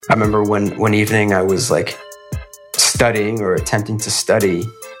I remember one evening I was like studying or attempting to study,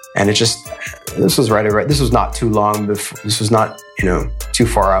 and this was not too long before, this was not, too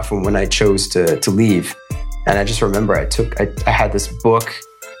far off from when I chose to leave. And I just remember I had this book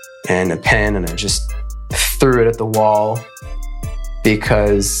and a pen, and I just threw it at the wall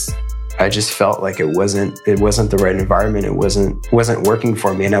because I just felt like it wasn't the right environment. It wasn't working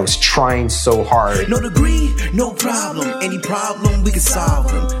for me, and I was trying so hard. No degree, no problem. Any problem, we can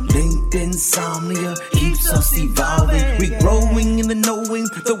solve them. Linked insomnia keeps us evolving. We growing in the knowing,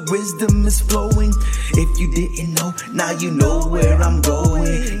 the wisdom is flowing. If you didn't know, now you know where I'm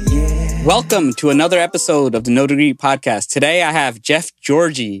going. Yeah. Welcome to another episode of the No Degree Podcast. Today I have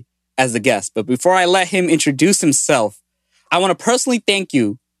Giorgi as the guest, but before I let him introduce himself, I want to personally thank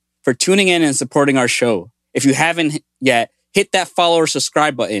you for tuning in and supporting our show. If you haven't yet, hit that follow or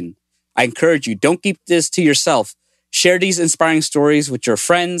subscribe button. I encourage you, don't keep this to yourself. Share these inspiring stories with your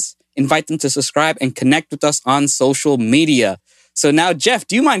friends, invite them to subscribe, and connect with us on social media. So now, Jeff,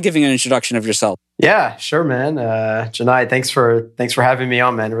 do you mind giving an introduction of yourself? Yeah, sure, man. Janai, thanks for having me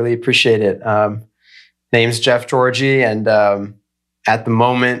on, man. Really appreciate it. Name's Giorgi, and at the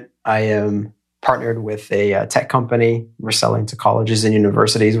moment, I am partnered with a tech company. We're selling to colleges and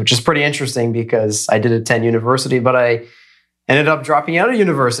universities, which is pretty interesting because I did attend university, but I ended up dropping out of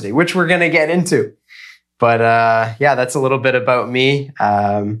university, which we're going to get into. But yeah, that's a little bit about me.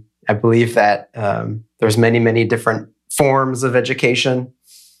 I believe that there's many, many different forms of education,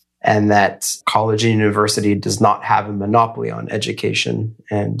 and that college and university does not have a monopoly on education.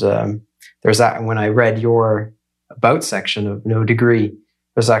 And there's that. When I read your about section of No Degree,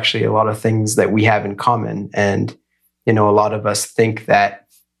 there's actually a lot of things that we have in common. And, a lot of us think that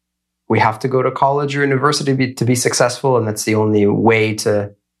we have to go to college or university to be successful, and that's the only way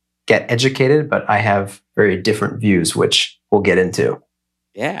to get educated. But I have very different views, which we'll get into.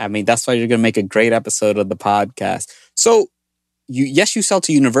 Yeah, that's why you're going to make a great episode of the podcast. So, you sell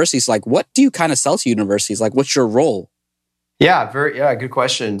to universities. Like, what do you kind of sell to universities? Like, what's your role? Yeah, good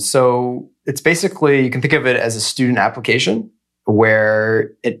question. So it's basically, you can think of it as a student application,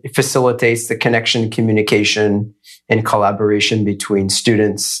 where it facilitates the connection, communication, and collaboration between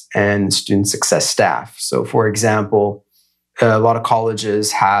students and student success staff. So, for example, a lot of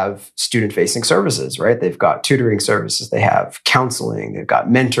colleges have student-facing services, right? They've got tutoring services, they have counseling, they've got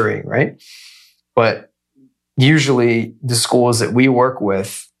mentoring, right? But usually the schools that we work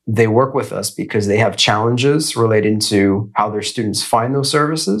with, they work with us because they have challenges relating to how their students find those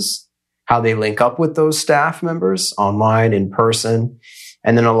services, how they link up with those staff members online, in person.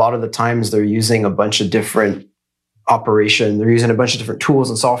 And then a lot of the times they're using a bunch of different they're using a bunch of different tools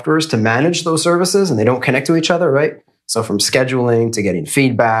and softwares to manage those services, and they don't connect to each other, right? So from scheduling to getting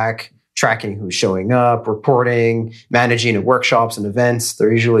feedback, tracking who's showing up, reporting, managing at workshops and events,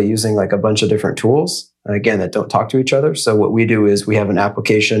 they're usually using like a bunch of different tools, again, that don't talk to each other. So what we do is we have an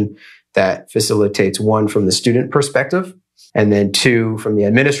application that facilitates, one, from the student perspective, and then two, from the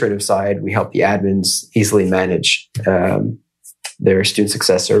administrative side, we help the admins easily manage their student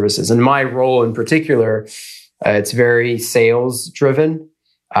success services. And my role in particular, it's very sales driven,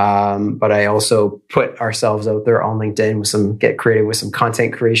 but I also put ourselves out there on LinkedIn get creative with some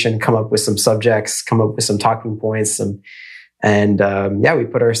content creation, come up with some subjects, come up with some talking points, we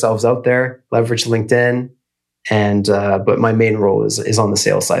put ourselves out there, leverage LinkedIn, but my main role is on the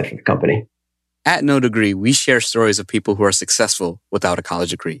sales side for the company. At No Degree, we share stories of people who are successful without a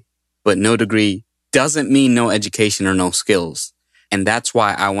college degree. But no degree doesn't mean no education or no skills. And that's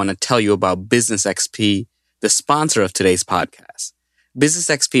why I want to tell you about Business XP, the sponsor of today's podcast. Business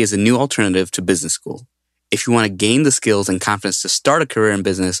XP is a new alternative to business school. If you want to gain the skills and confidence to start a career in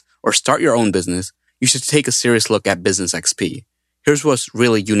business or start your own business, you should take a serious look at Business XP. Here's what's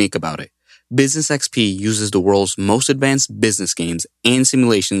really unique about it. Business XP uses the world's most advanced business games and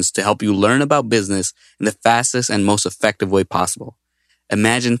simulations to help you learn about business in the fastest and most effective way possible.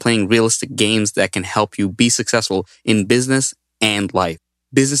 Imagine playing realistic games that can help you be successful in business and life.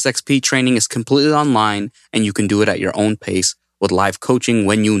 Business XP training is completely online, and you can do it at your own pace with live coaching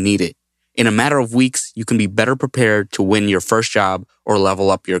when you need it. In a matter of weeks, you can be better prepared to win your first job or level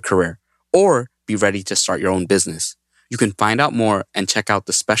up your career, or be ready to start your own business. You can find out more and check out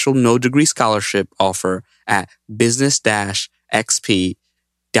the special No Degree Scholarship offer at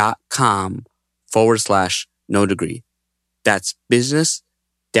business-xp.com/no degree. That's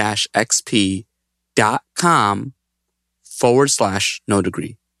business-xp.com/no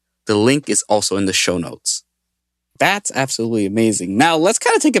degree. The link is also in the show notes. That's absolutely amazing. Now, let's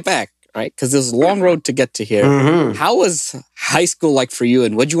kind of take it back, right? Because there's a long road to get to here. Mm-hmm. How was high school like for you,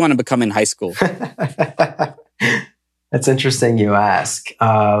 and what did you want to become in high school? That's interesting you ask.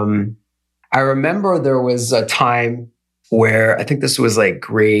 I remember there was a time where I think this was like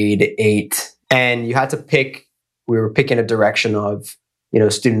grade 8, and you had to pick, we were picking a direction of,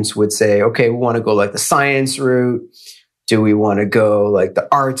 students would say, okay, we want to go like the science route. Do we want to go like the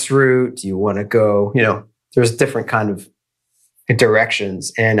arts route? Do you want to go, there's different kind of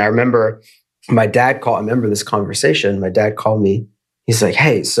directions. And I remember I remember this conversation. My dad called me. He's like,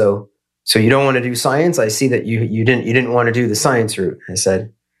 hey, so you don't want to do science? I see that you didn't want to do the science route. I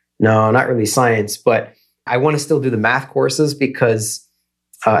said, no, not really science, but I want to still do the math courses because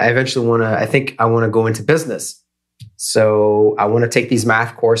I eventually I think I want to go into business. So I want to take these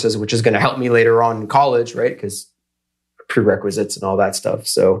math courses, which is going to help me later on in college, right? Because prerequisites and all that stuff.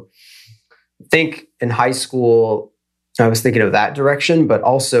 So I think in high school, I was thinking of that direction, but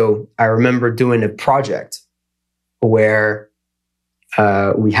also I remember doing a project where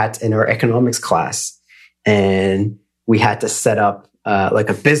we had in our economics class, and we had to set up like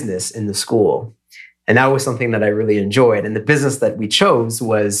a business in the school. And that was something that I really enjoyed. And the business that we chose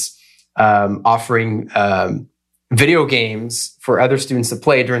was offering video games for other students to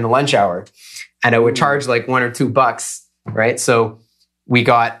play during the lunch hour. And I would charge like $1 or $2, right? So we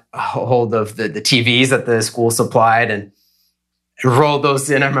got a hold of the TVs that the school supplied and rolled those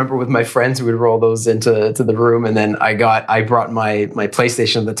in. I remember with my friends, we would roll those into the room. And then I brought my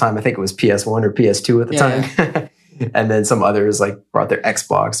PlayStation at the time. I think it was PS1 or PS2 at the time. And then some others like brought their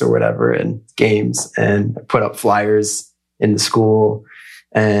Xbox or whatever and games, and put up flyers in the school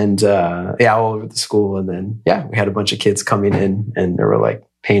and all over the school. And then, we had a bunch of kids coming in, and they were like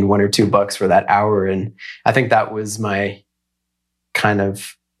paying $1 or $2 for that hour. And I think that was my kind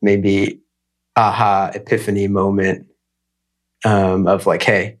of maybe aha epiphany moment of like,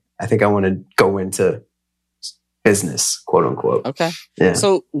 hey, I think I want to go into business, quote unquote. Okay. Yeah.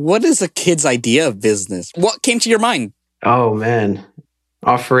 So what is a kid's idea of business? What came to your mind? Oh man,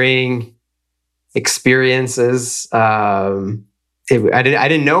 offering experiences. I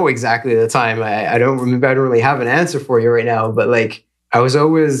didn't know exactly at the time. I don't remember. I don't really have an answer for you right now, but like I was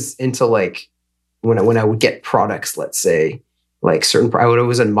always into like when I would get products, let's say like I would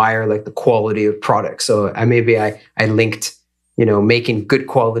always admire like the quality of products. So I linked, making good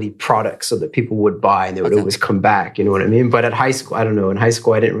quality products so that people would buy and they would always come back. You know what I mean? But at high school, I don't know. In high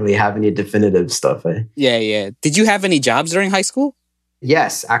school, I didn't really have any definitive stuff. Yeah. Did you have any jobs during high school?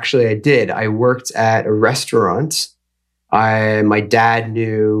 Yes, actually I did. I worked at a restaurant. My dad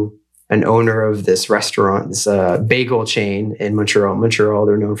knew an owner of this restaurant, this bagel chain in Montreal. Montreal,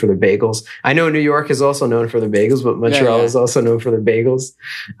 they're known for their bagels. I know New York is also known for their bagels, but Montreal is also known for their bagels.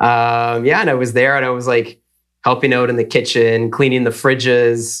 And I was there and I was like, helping out in the kitchen, cleaning the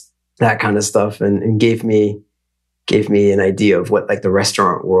fridges, that kind of stuff, and gave me an idea of what like the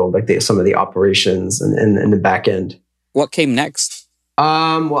restaurant world, like some of the operations and the back end. What came next?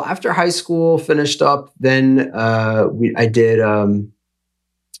 Well, after high school finished up, then we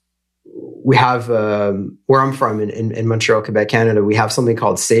have where I'm from in Montreal, Quebec, Canada. We have something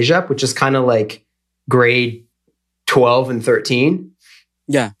called Cégep, which is kind of like grade 12 and 13.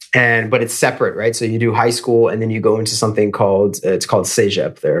 Yeah. But it's separate, right? So you do high school and then you go into something called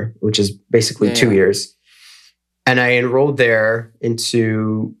Cégep there, which is basically 2 years. And I enrolled there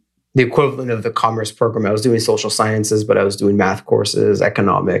into the equivalent of the commerce program. I was doing social sciences, but I was doing math courses,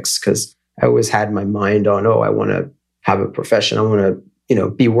 economics, because I always had my mind on, I want to have a profession. I want to,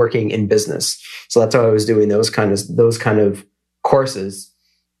 be working in business. So that's how I was doing those kind of courses.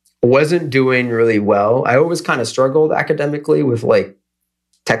 Wasn't doing really well. I always kind of struggled academically with like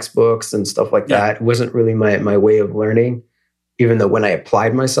textbooks and stuff like that. It wasn't really my way of learning, even though when I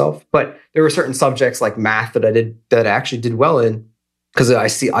applied myself. But there were certain subjects like math that I actually did well in, because I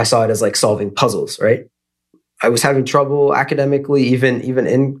saw it as like solving puzzles, right? I was having trouble academically, even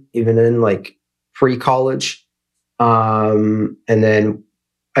in like pre-college. And then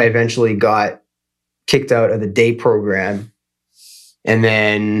I eventually got kicked out of the day program and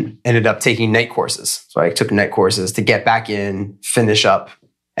then ended up taking night courses. So I took night courses to get back in, finish up,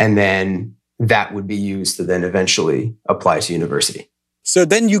 and then that would be used to then eventually apply to university. So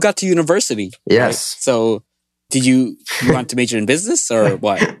then you got to university. Yes. Right? So did you want to major in business or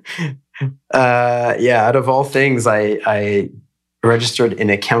what? Out of all things, I registered in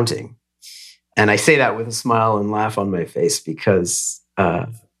accounting. And I say that with a smile and laugh on my face because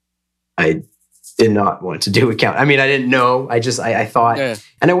I did not want to do account. I mean, I didn't know. I thought,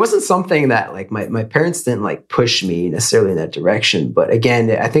 and it wasn't something that like my parents didn't like push me necessarily in that direction. But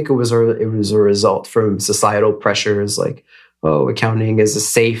again, I think it was a result from societal pressures like, accounting is a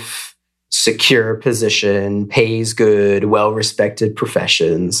safe, secure position, pays good, well-respected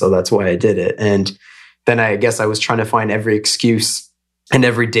profession. So that's why I did it. And then I guess I was trying to find every excuse and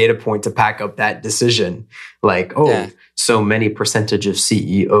every data point to pack up that decision. Like, so many percentage of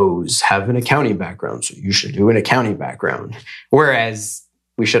CEOs have an accounting background, so you should do an accounting background. Whereas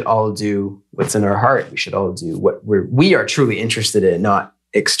we should all do what's in our heart. We should all do what we are truly interested in, not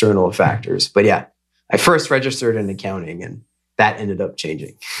external factors. But yeah, I first registered in accounting and that ended up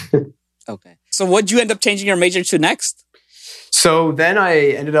changing. Okay. So what did you end up changing your major to next? So then I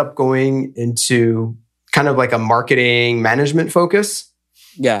ended up going into kind of like a marketing management focus.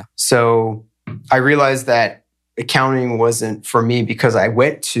 Yeah. So I realized that accounting wasn't for me because I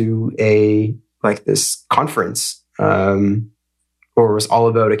went to this conference where it was all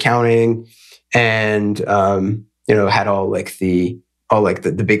about accounting and had all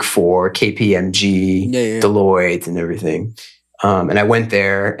the big four, KPMG, Deloitte and everything. And I went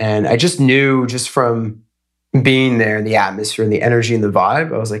there and I just knew just from being there and the atmosphere and the energy and the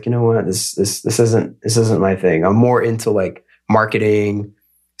vibe, I was like, you know what, this isn't my thing. I'm more into like marketing,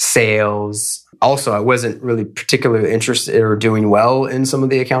 sales. Also, I wasn't really particularly interested or doing well in some of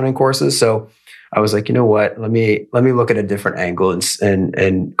the accounting courses. So I was like, you know what, let me look at a different angle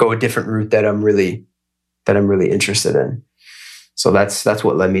and go a different route that I'm really interested in. So that's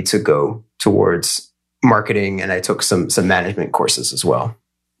what led me to go towards marketing, and I took some management courses as well.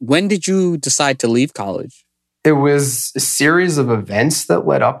 When did you decide to leave college? It was a series of events that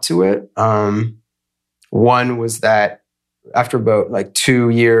led up to it. One was that after about like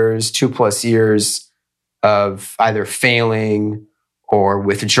 2+ years of either failing or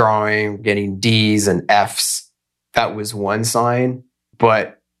withdrawing, getting D's and F's, that was one sign.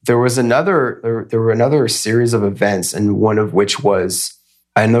 But there were another series of events, and one of which was,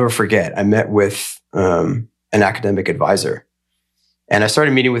 I never forget, I met with an academic advisor. And I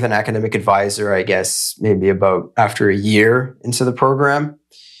started meeting with an academic advisor, I guess, maybe about after a year into the program.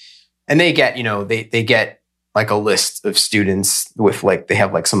 And they get, they get like a list of students with they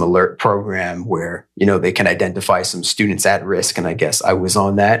have like some alert program where, they can identify some students at risk. And I guess I was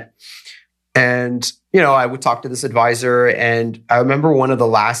on that. And, I would talk to this advisor. And I remember one of the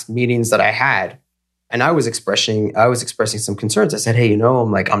last meetings that I had, and I was expressing some concerns. I said, hey,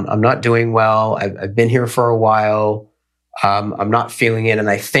 I'm not doing well. I've been here for a while. I'm not feeling it. And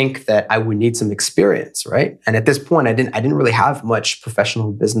I think that I would need some experience, right? And at this point, I didn't really have much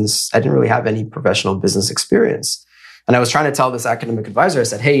professional business. I didn't really have any professional business experience. And I was trying to tell this academic advisor, I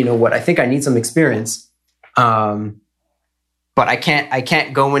said, hey, you know what? I think I need some experience. But I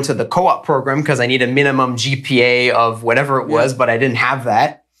can't go into the co-op program because I need a minimum GPA of whatever it was, but I didn't have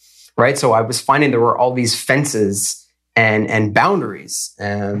that, right? So I was finding there were all these fences and boundaries.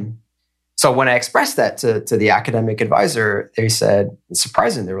 So when I expressed that to the academic advisor, they said, it's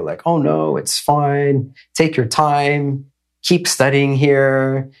surprising. They were like, oh no, it's fine. Take your time. Keep studying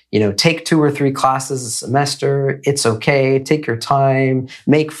here. Take 2 or 3 classes a semester. It's okay. Take your time.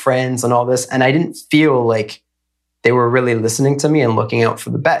 Make friends and all this. And I didn't feel like they were really listening to me and looking out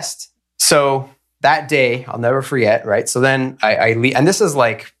for the best. So that day, I'll never forget, right? So then I leave. And this is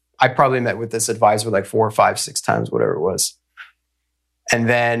like, I probably met with this advisor like 4 or 5, 6 times, whatever it was. And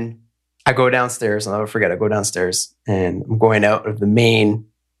then I go downstairs, and I'll never forget, I go downstairs and I'm going out of the main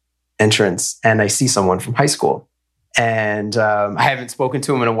entrance and I see someone from high school. And I haven't spoken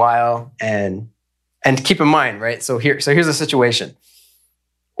to him in a while. And keep in mind, right? So here's the situation.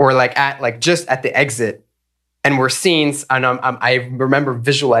 We're just at the exit, and we're seeing, and I remember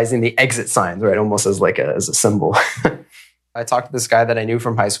visualizing the exit signs, right? Almost as a symbol. I talked to this guy that I knew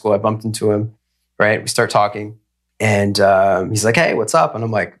from high school. I bumped into him, right? We start talking, and he's like, hey, what's up? And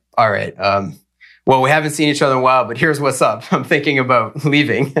I'm like, all right, well, we haven't seen each other in a while, but here's what's up. I'm thinking about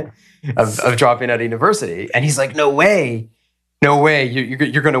leaving, of dropping out of university. And he's like, no way,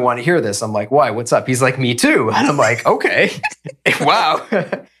 you're going to want to hear this. I'm like, why? What's up? He's like, me too. And I'm like, okay, wow.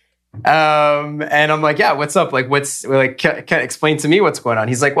 And I'm like, yeah, what's up? Can explain to me what's going on?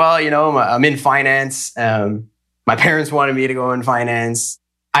 He's like, well, I'm in finance. My parents wanted me to go in finance.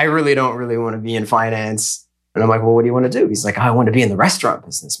 I really don't want to be in finance. And I'm like, well, what do you want to do? He's like, I want to be in the restaurant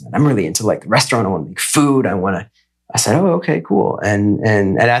business, man. I'm really into the restaurant. I want to make food. I said, oh, okay, cool. And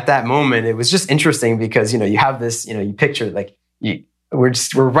at that moment, it was just interesting because, you have this, you picture we're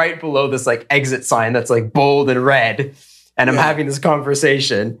right below this exit sign that's bold and red. And I'm having this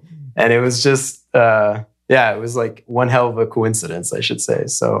conversation, and it was just, it was one hell of a coincidence, I should say.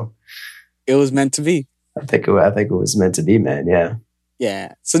 So it was meant to be. I think it was meant to be, man. Yeah.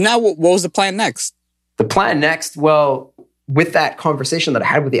 Yeah. So now what was the plan next? The plan next, well, with that conversation that I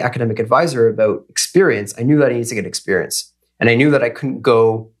had with the academic advisor about experience, I knew that I needed to get experience. And I knew that I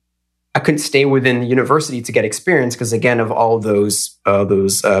couldn't stay within the university to get experience because, again, of all those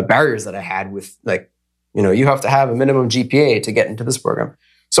barriers that I had with You have to have a minimum GPA to get into this program.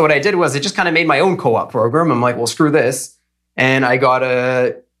 So what I did was I just kind of made my own co-op program. I'm like, well, screw this. And I got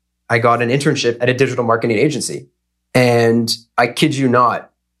an internship at a digital marketing agency. And I kid you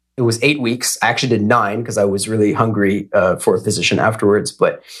not, it was 8 weeks. I actually did 9 because I was really hungry for a position afterwards.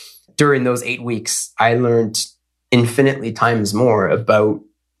 But during those 8 weeks, I learned infinitely times more about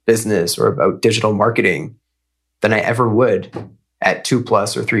business or about digital marketing than I ever would at 2+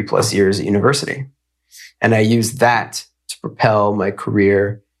 or 3+ years at university. And I used that to propel my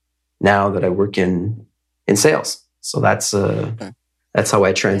career now that I work in sales. So that's how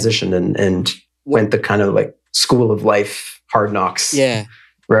I transitioned and went the kind of like school of life, hard knocks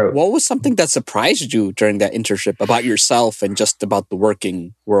route. What was something that surprised you during that internship about yourself and just about the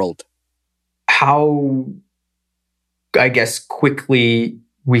working world? How, I guess, quickly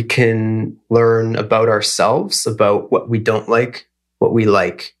we can learn about ourselves, about what we don't like, what we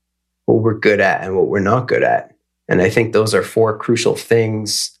like, what we're good at, and what we're not good at. And I think those are 4 crucial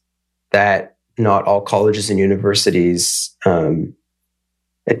things that not all colleges and universities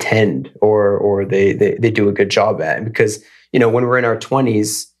attend or they do a good job at. Because, when we're in our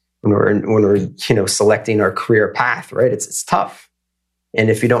 20s, when we're selecting our career path, right, it's tough. And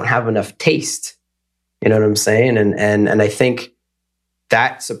if you don't have enough taste, you know what I'm saying? And I think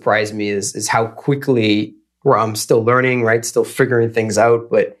that surprised me is how quickly where I'm still learning, right? Still figuring things out.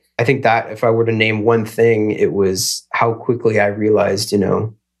 But I think that if I were to name one thing, it was how quickly I realized,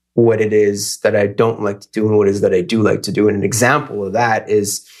 what it is that I don't like to do and what it is that I do like to do. And an example of that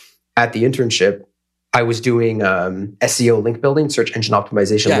is at the internship, I was doing SEO link building, search engine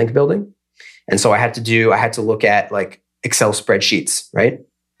optimization link building. And so I had to look at like Excel spreadsheets, right?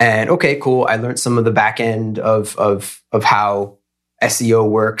 And okay, cool. I learned some of the back end of how SEO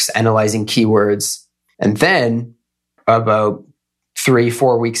works, analyzing keywords. And then about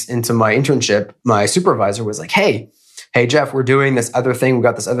 3-4 weeks into my internship, my supervisor was like, hey, Jeff, we're doing this other thing. We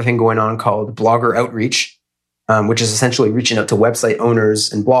got this other thing going on called blogger outreach, which is essentially reaching out to website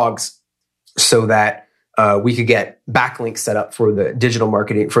owners and blogs so that we could get backlinks set up for the digital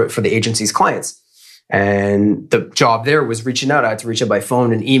marketing for the agency's clients. And the job there was reaching out. I had to reach out by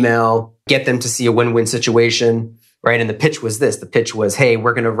phone and email, get them to see a win-win situation, right? And the pitch was this. The pitch was, hey,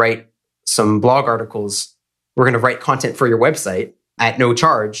 we're going to write some blog articles. We're going to write content for your website at no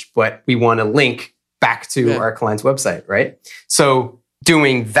charge, but we want to link back to our client's website, right? So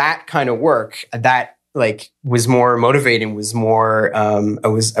doing that kind of work, that like was more motivating, was more, I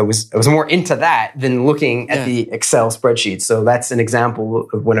was more into that than looking at the Excel spreadsheet. So that's an example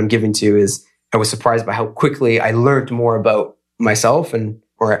of what I'm giving to is I was surprised by how quickly I learned more about myself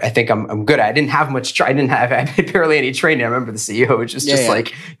or I think I'm good at. I didn't have much. I had barely any training. I remember the CEO was just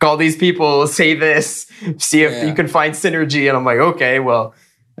like, call these people, say this, see if you can find synergy. And I'm like, okay, well,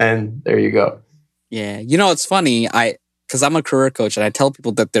 and there you go. Yeah. It's funny. Because I'm a career coach and I tell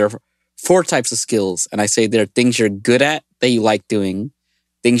people that there are 4 types of skills. And I say there are things you're good at that you like doing,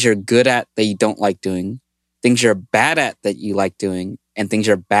 things you're good at that you don't like doing, things you're bad at that you like doing, and things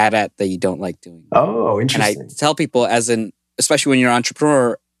you're bad at that you don't like doing. Oh, interesting. And I tell people especially when you're an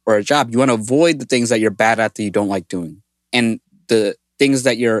entrepreneur or a job, you want to avoid the things that you're bad at that you don't like doing. And the things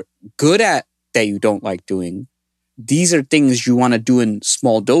that you're good at that you don't like doing, these are things you want to do in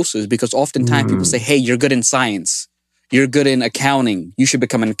small doses because oftentimes people say, hey, you're good in science. You're good in accounting. You should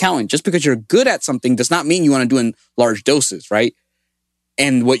become an accountant. Just because you're good at something does not mean you want to do in large doses, right?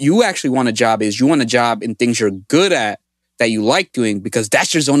 And what you actually want a job is you want a job in things you're good at that you like doing because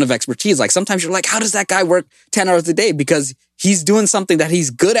that's your zone of expertise. Like sometimes you're like, how does that guy work 10 hours a day? Because he's doing something that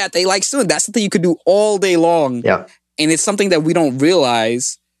he's good at that he likes doing. That's something you could do all day long. Yeah. And it's something that we don't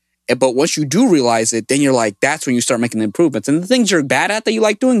realize. But once you do realize it, then you're like, that's when you start making improvements. And the things you're bad at that you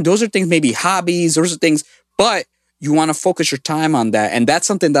like doing, those are things, maybe hobbies, those are things, but you want to focus your time on that. And that's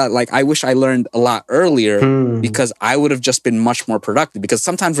something that like I wish I learned a lot earlier because I would have just been much more productive. Because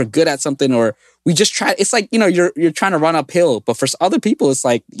sometimes we're good at something or we just try. It's like, you're trying to run uphill. But for other people, it's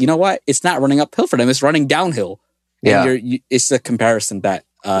like, you know what? It's not running uphill for them. It's running downhill. Yeah. And it's a comparison that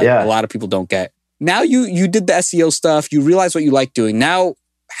a lot of people don't get. Now you did the SEO stuff. You realize what you like doing. Now,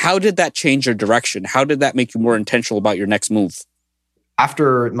 how did that change your direction? How did that make you more intentional about your next move?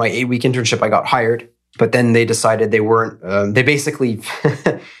 After my 8-week internship, I got hired. But then they decided they weren't, they basically,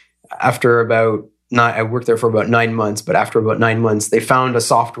 I worked there for about 9 months, but after about 9 months, they found a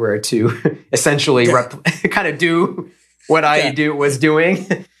software to essentially kind of do what I was doing.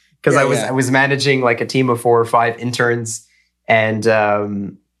 Because I was managing like a team of 4 or 5 interns. And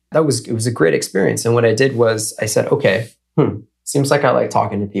it was a great experience. And what I did was I said, okay, seems like I like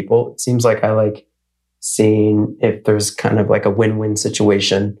talking to people. It seems like I like seeing if there's kind of like a win-win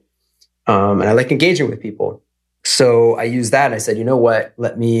situation. and I like engaging with people. So I used that and I said, you know what,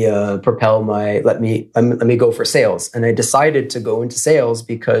 let me let me go for sales. And I decided to go into sales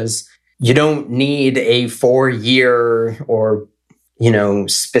because you don't need a 4-year or,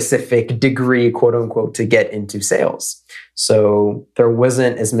 specific degree, quote unquote, to get into sales. So there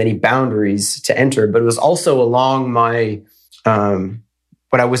wasn't as many boundaries to enter, but it was also along my,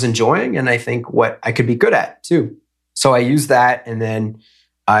 what I was enjoying and I think what I could be good at too. So I used that and then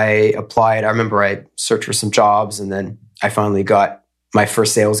I applied. I remember I searched for some jobs and then I finally got my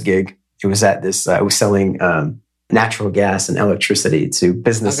first sales gig. It was at this, I was selling natural gas and electricity to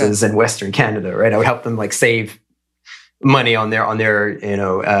businesses in Western Canada, right? I would help them like save money on their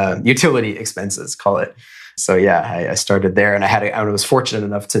utility expenses, call it. So yeah, I started there and I was fortunate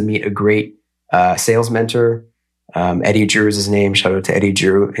enough to meet a great sales mentor. Eddie Drew is his name. Shout out to Eddie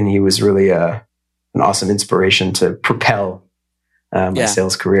Drew. And he was really an awesome inspiration to propel my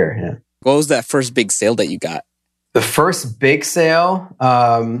sales career. Yeah. What was that first big sale that you got? The first big sale,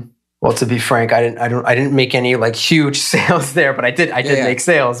 well, to be frank, I didn't make any like huge sales there, but I did make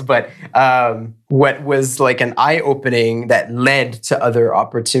sales. But what was like an eye opening that led to other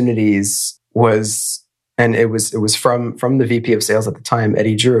opportunities was, and it was from the VP of sales at the time,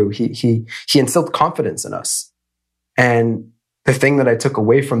 Eddie Drew. He instilled confidence in us, and the thing that I took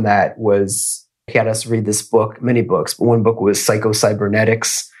away from that was he had us read this book, many books, but one book was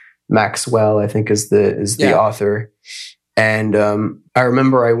Psycho-Cybernetics. Maxwell, I think, is the author. And I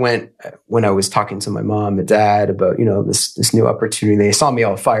remember I went when I was talking to my mom and dad about, this new opportunity. They saw me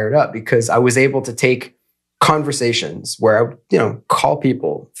all fired up because I was able to take conversations where I would, call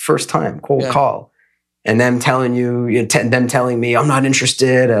people first time, cold call, and them telling them telling me I'm not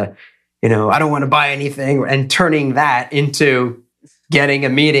interested, I don't want to buy anything, and turning that into getting a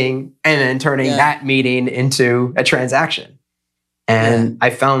meeting and then turning that meeting into a transaction. And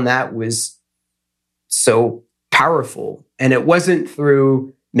I found that was so powerful. And it wasn't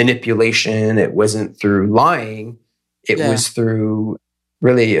through manipulation. It wasn't through lying. It was through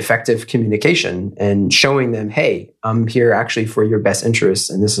really effective communication and showing them, hey, I'm here actually for your best interests.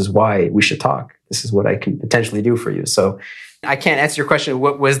 And this is why we should talk. This is what I can potentially do for you. So I can't answer your question.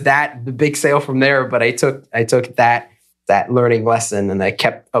 What was that the big sale from there? But I took that learning lesson and I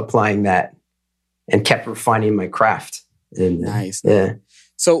kept applying that and kept refining my craft. And, nice. Yeah.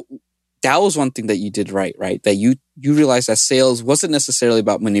 So that was one thing that you did right? That you realized that sales wasn't necessarily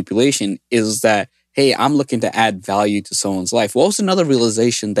about manipulation. Is that, hey, I'm looking to add value to someone's life. What was another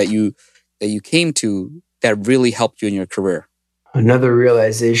realization that you came to that really helped you in your career? Another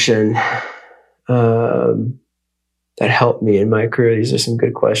realization that helped me in my career. These are some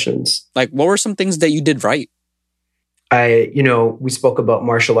good questions. Like, what were some things that you did right? We spoke about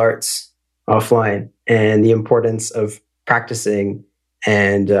martial arts offline and the importance of practicing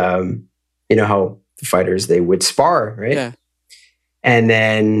and, how the fighters, they would spar, right? Yeah. And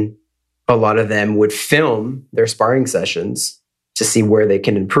then a lot of them would film their sparring sessions to see where they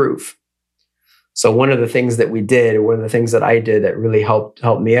can improve. So one of the things that we did, or one of the things that I did that really helped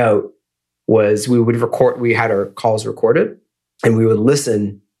me out was we had our calls recorded and we would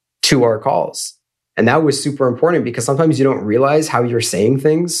listen to our calls. And that was super important because sometimes you don't realize how you're saying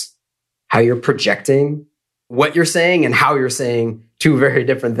things, how you're projecting what you're saying and how you're saying two very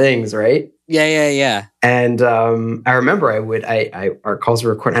different things, right? Yeah. And I remember our calls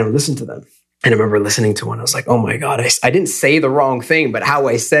were recorded and I would listen to them. And I remember listening to one, I was like, oh my God, I didn't say the wrong thing, but how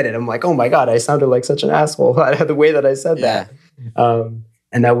I said it, I'm like, oh my God, I sounded like such an asshole the way that I said that.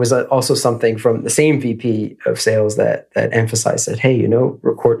 And that was also something from the same VP of sales that emphasized that, hey,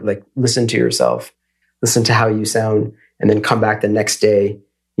 record, like listen to yourself, listen to how you sound, and then come back the next day,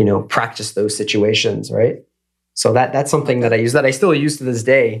 practice those situations, right? So that's something that I use, that I still use to this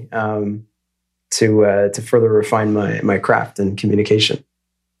day, to further refine my craft and communication.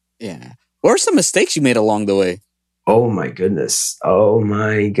 Yeah. What are some mistakes you made along the way? Oh my goodness. Oh,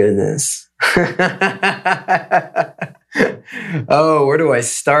 where do I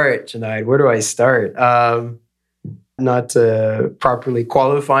start, Junaid? Where do I start? Not properly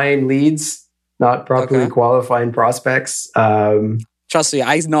qualifying leads, not properly qualifying prospects. Trust me,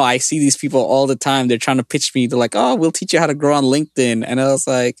 I know I see these people all the time. They're trying to pitch me. They're like, oh, we'll teach you how to grow on LinkedIn. And I was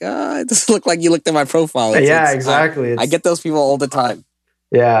like, it doesn't look like you looked at my profile. Exactly. I get those people all the time.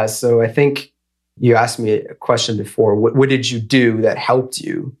 Yeah. So I think you asked me a question before. What did you do that helped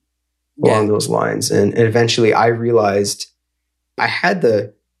you along those lines? And eventually I realized I had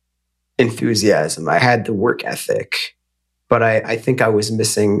the enthusiasm. I had the work ethic. But I think I was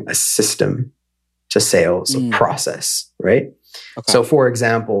missing a system to sales, a process, right? Okay. So for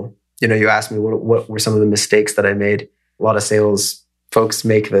example, you asked me what were some of the mistakes that I made. A lot of sales folks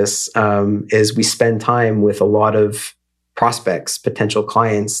make this is we spend time with a lot of prospects, potential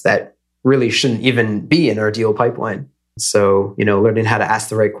clients that really shouldn't even be in our deal pipeline. So, learning how to ask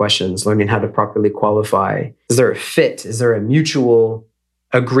the right questions, learning how to properly qualify. Is there a fit? Is there a mutual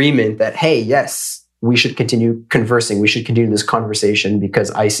agreement that, hey, yes, we should continue conversing. We should continue this conversation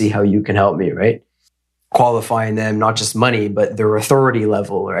because I see how you can help me, right? Qualifying them, not just money, but their authority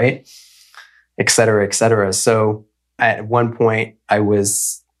level, right? Et cetera, et cetera. So at one point I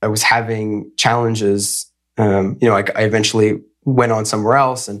was having challenges. I eventually went on somewhere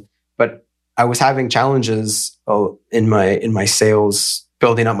else, but I was having challenges in my sales,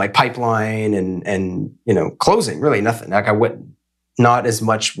 building up my pipeline and closing. Really nothing. Like I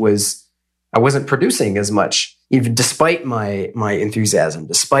wasn't producing as much, even despite my enthusiasm,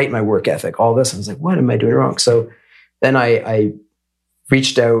 despite my work ethic, all this. I was like, what am I doing wrong? So then I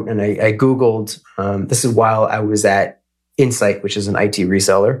reached out and I Googled. This is while I was at Insight, which is an IT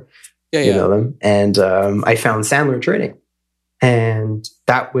reseller. You know them. And I found Sandler Trading. And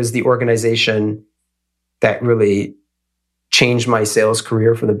that was the organization that really changed my sales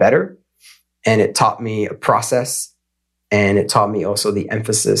career for the better. And it taught me a process. And it taught me also the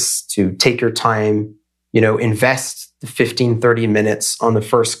emphasis to take your time, invest the 15, 30 minutes on the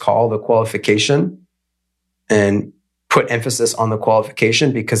first call, the qualification, and put emphasis on the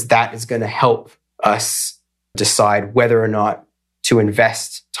qualification, because that is going to help us decide whether or not to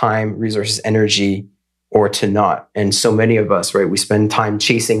invest time, resources, energy, or to not. And so many of us, right, we spend time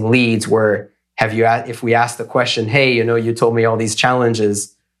chasing leads where if we ask the question, hey, you told me all these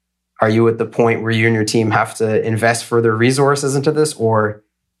challenges, are you at the point where you and your team have to invest further resources into this? Or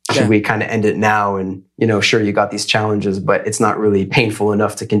should we kind of end it now and, sure, you got these challenges, but it's not really painful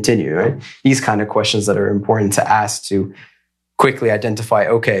enough to continue, right? These kind of questions that are important to ask to quickly identify,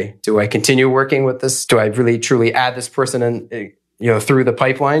 okay, do I continue working with this? Do I really truly add this person in, through the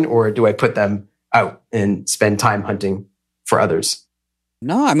pipeline, or do I put them out and spend time hunting for others?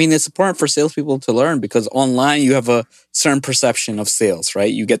 No, I mean, it's important for salespeople to learn, because online you have a certain perception of sales,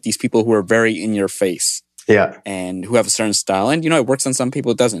 right? You get these people who are very in your face. Yeah. And who have a certain style. And, it works on some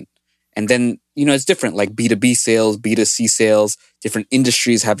people, it doesn't. And then, it's different, like B2B sales, B2C sales, different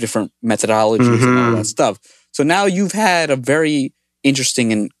industries have different methodologies and all that stuff. So now you've had a very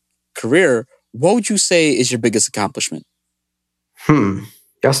interesting career. What would you say is your biggest accomplishment?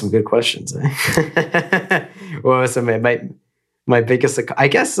 Got some good questions. Eh? Well, so my biggest, I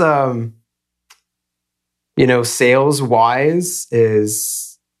guess, sales wise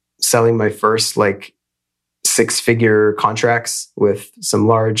is selling my first 6-figure contracts with some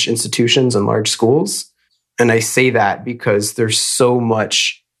large institutions and large schools. And I say that because there's so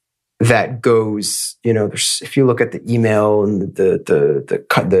much that goes, if you look at the email and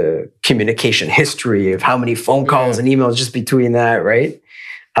the communication history of how many phone calls and emails just between that, right?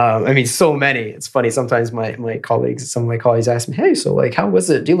 So many. It's funny. Sometimes some of my colleagues ask me, hey, so how was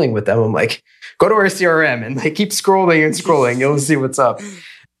it dealing with them? I'm like, go to our CRM and keep scrolling and scrolling. You'll see what's up.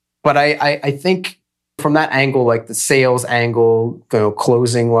 But I think from that angle, the sales angle,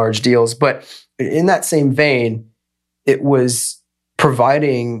 closing large deals. But in that same vein, it was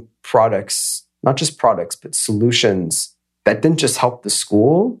providing products, not just products, but solutions that didn't just help the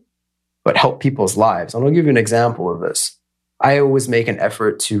school, but help people's lives. And I'll give you an example of this. I always make an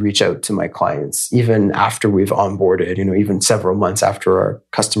effort to reach out to my clients, even after we've onboarded, even several months after our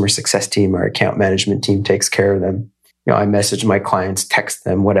customer success team, our account management team takes care of them. I message my clients, text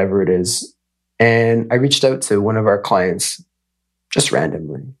them, whatever it is. And I reached out to one of our clients just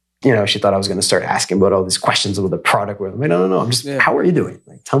randomly. She thought I was going to start asking about all these questions about the product. I'm like, no. I'm just, how are you doing?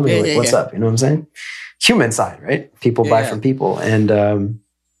 Tell me what's up. You know what I'm saying? Human side, right? People buy from people. And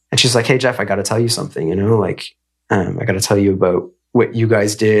she's like, hey, Jeff, I got to tell you something, I got to tell you about what you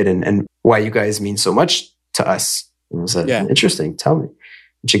guys did and why you guys mean so much to us. And I was like, interesting. Tell me.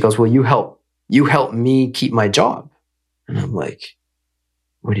 And she goes, well, you help me keep my job. And I'm like,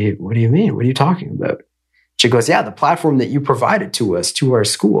 what do you mean? What are you talking about? She goes, yeah, the platform that you provided to us, to our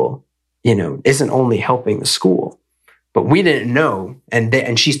school, isn't only helping the school, but we didn't know.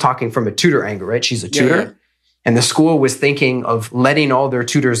 And she's talking from a tutor angle, right? She's a tutor. Yeah. And the school was thinking of letting all their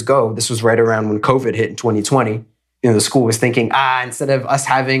tutors go. This was right around when COVID hit in 2020. The school was thinking, instead of us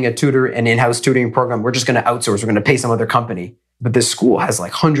having an in-house tutoring program, we're just going to outsource. We're going to pay some other company. But this school has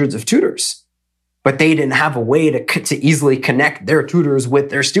hundreds of tutors, but they didn't have a way to easily connect their tutors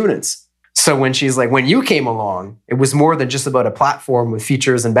with their students. So when she's like, when you came along, it was more than just about a platform with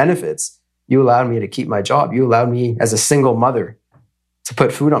features and benefits. You allowed me to keep my job. You allowed me as a single mother to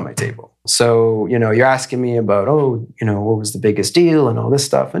put food on my table. So, you're asking me about, what was the biggest deal and all this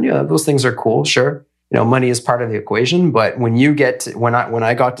stuff. And those things are cool, sure. money is part of the equation, but when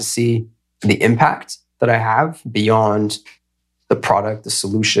I got to see the impact that I have beyond the product, the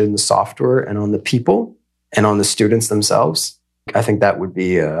solution, the software, and on the people and on the students themselves, I think that would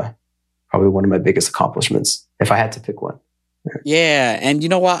be probably one of my biggest accomplishments if I had to pick one. Yeah. And you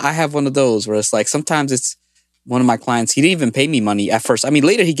know what? I have one of those where it's like, sometimes it's one of my clients, he didn't even pay me money at first. I mean,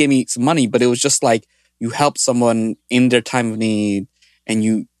 later he gave me some money, but it was just like, you helped someone in their time of need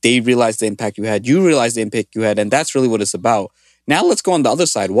and they realized the impact you had. You realized the impact you had. And that's really what it's about. Now let's go on the other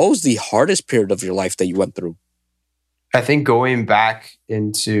side. What was the hardest period of your life that you went through? I think going back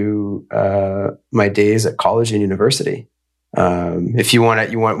into my days at college and university. If you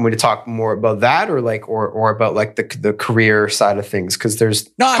want me to talk more about that, or about like the career side of things, because there's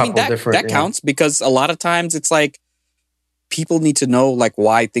that counts, because a lot of times it's like people need to know like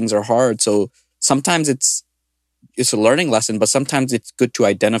why things are hard. So sometimes it's a learning lesson, but sometimes it's good to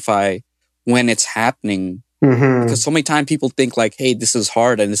identify when it's happening, because so many times people think like, hey, this is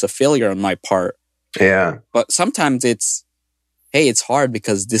hard and it's a failure on my part. Yeah. But sometimes it's, hey, it's hard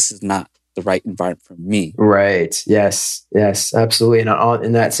because this is not the right environment for me. Right. Yes, absolutely. And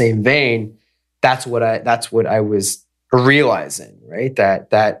in that same vein, that's what I was realizing, right?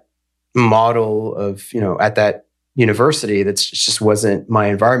 That model of, at that university, that just wasn't my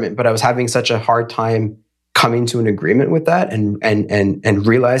environment, but I was having such a hard time coming to an agreement with that and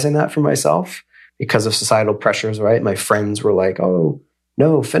realizing that for myself because of societal pressures, right? My friends were like, "Oh,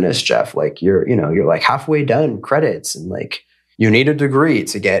 no, finish, Jeff. Like you're like halfway done credits, and like you need a degree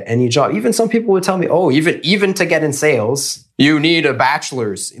to get any job." Even some people would tell me, "Oh, even to get in sales, you need a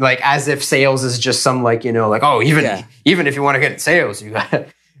bachelor's." Like as if sales is just some like, even if you want to get in sales, you got it.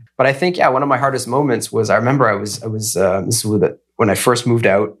 But I think, one of my hardest moments was, I remember I was this was when I first moved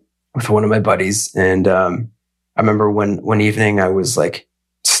out with one of my buddies, and I remember one evening I was like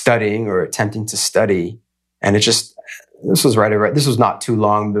studying or attempting to study, and this was not too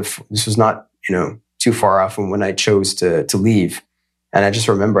long before, this was not, too far off from when I chose to leave. And I just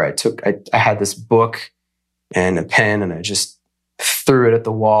remember I had this book and a pen, and I just threw it at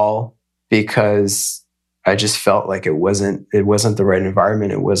the wall because I just felt like it wasn't the right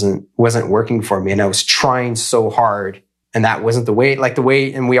environment. It wasn't working for me. And I was trying so hard, and that wasn't the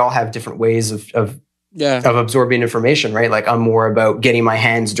way, and we all have different ways of absorbing information, right? Like I'm more about getting my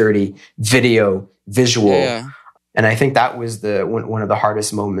hands dirty, visual. Yeah. And I think that was one of the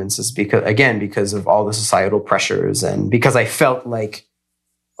hardest moments, is because of all the societal pressures, and because I felt like,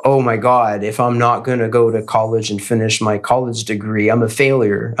 oh my God, if I'm not going to go to college and finish my college degree, I'm a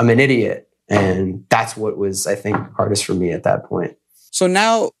failure. I'm an idiot. And that's what was, I think, hardest for me at that point. So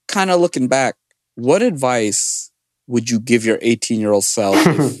now, kind of looking back, what advice would you give your 18-year-old self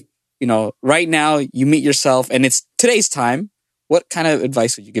if, right now you meet yourself and it's today's time? What kind of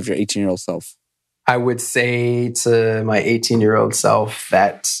advice would you give your 18-year-old self? I would say to my 18-year-old self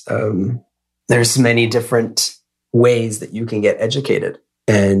that there's many different ways that you can get educated,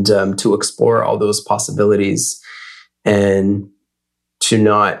 and to explore all those possibilities, and to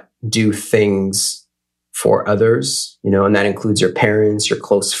not do things for others, and that includes your parents, your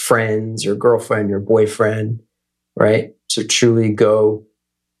close friends, your girlfriend, your boyfriend, right? To truly go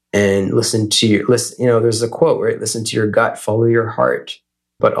and listen, there's a quote, right? Listen to your gut, follow your heart,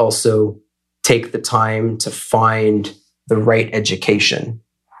 but also take the time to find the right education,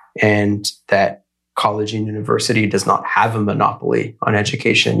 and that college and university does not have a monopoly on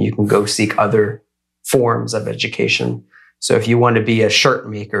education. You can go seek other forms of education. So if you want to be a shirt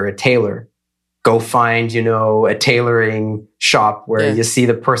maker, a tailor, go find, a tailoring shop where you see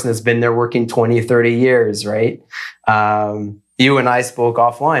the person that's been there working 20, 30 years, right? You and I spoke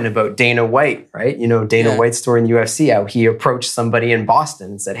offline about Dana White, right? Dana White's story in UFC, how he approached somebody in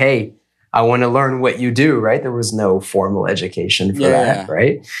Boston and said, "Hey, I want to learn what you do," right? There was no formal education for that,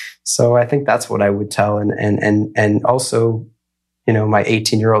 right? So I think that's what I would tell. And also, my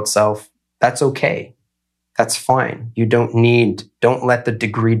 18-year-old self, that's okay. That's fine. You don't let the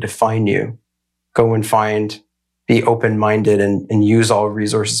degree define you. Go and be open-minded and use all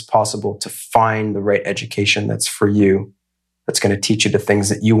resources possible to find the right education that's for you, that's going to teach you the things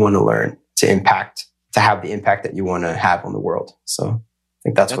that you want to learn, to have the impact that you want to have on the world. So I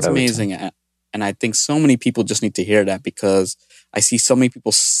think that's what I would amazing. say. And I think so many people just need to hear that, because I see so many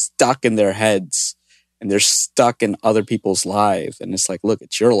people stuck in their heads and they're stuck in other people's lives. And it's like, look,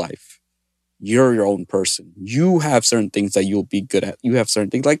 it's your life. You're your own person. You have certain things that you'll be good at. You have certain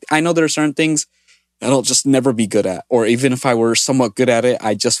things. Like, I know there are certain things that I'll just never be good at. Or even if I were somewhat good at it,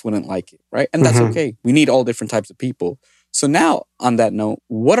 I just wouldn't like it, right? And that's okay. We need all different types of people. So now, on that note,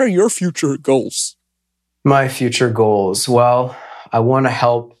 what are your future goals? My future goals? Well, I want to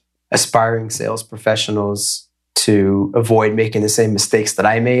help aspiring sales professionals to avoid making the same mistakes that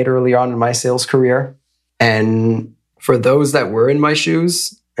I made early on in my sales career. And for those that were in my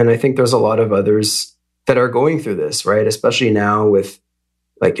shoes, and I think there's a lot of others that are going through this, right? Especially now with,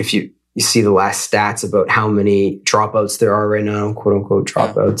 like, if you see the last stats about how many dropouts there are right now, quote unquote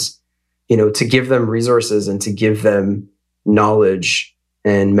dropouts, to give them resources and to give them knowledge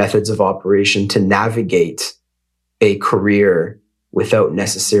and methods of operation to navigate a career without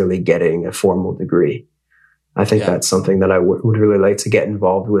necessarily getting a formal degree. I think that's something that I would really like to get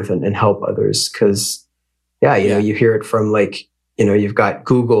involved with and help others. Because, you hear it from, like, you've got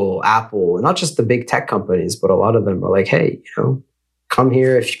Google, Apple, and not just the big tech companies, but a lot of them are like, hey, come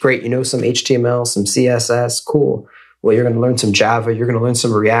here. If you're great, some HTML, some CSS, cool. Well, you're going to learn some Java. You're going to learn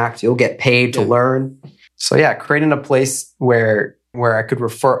some React. You'll get paid to learn. So creating a place where I could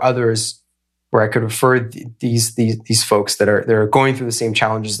refer others, where I could refer these folks that are going through the same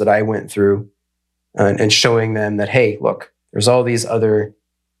challenges that I went through, and showing them that, hey, look, there's all these other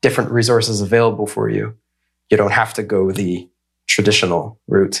different resources available for you. You don't have to go the traditional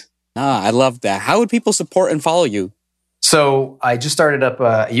route. I love that. How would people support and follow you? So I just started up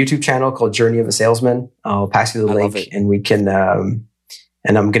a YouTube channel called Journey of a Salesman. I'll pass you the link, and we can, and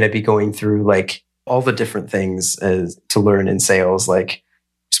I'm going to be going through, like, all the different things to learn in sales. Like,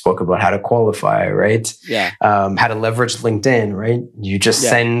 spoke about how to qualify, right? Yeah. How to leverage LinkedIn, right? You just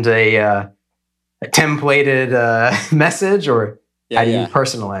send a templated message, or how do you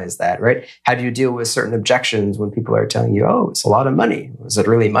personalize that, right? How do you deal with certain objections when people are telling you, oh, it's a lot of money? Is it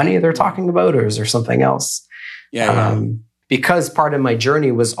really money they're talking about, or is there something else? Because part of my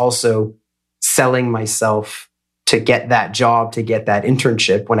journey was also selling myself to get that job, to get that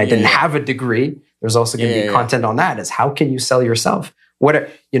internship when I didn't have a degree. There's also going to be content on that, is how can you sell yourself?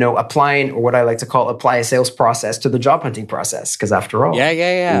 Applying, or what I like to call apply a sales process to the job hunting process. Because after all,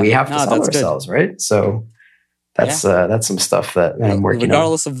 we have to sell ourselves, right? So that's some stuff that I'm working on.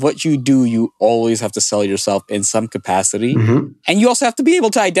 Regardless of what you do, you always have to sell yourself in some capacity. Mm-hmm. And you also have to be able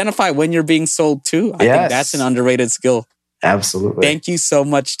to identify when you're being sold too. I think that's an underrated skill. Absolutely. Thank you so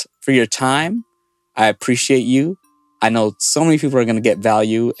much for your time. I appreciate you. I know so many people are going to get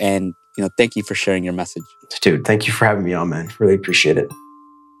value, and thank you for sharing your message. Dude, thank you for having me on, man. Really appreciate it.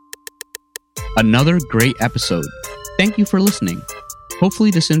 Another great episode. Thank you for listening.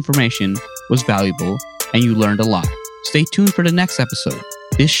 Hopefully this information was valuable and you learned a lot. Stay tuned for the next episode.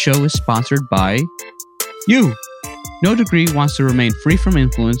 This show is sponsored by you. No Degree wants to remain free from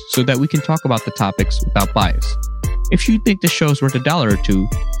influence so that we can talk about the topics without bias. If you think the show is worth $1 or $2,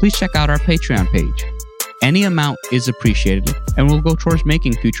 please check out our Patreon page. Any amount is appreciated and will go towards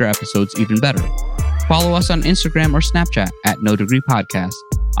making future episodes even better. Follow us on Instagram or Snapchat at No Degree Podcast,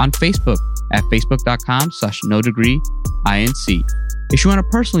 on Facebook at facebook.com/NoDegreeINC. If you want to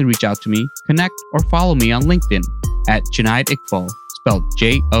personally reach out to me, connect or follow me on LinkedIn at Junaid Iqbal, spelled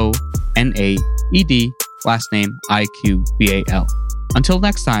Jonaed, last name Iqbal. Until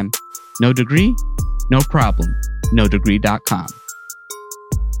next time, no degree, no problem. NoDegree.com.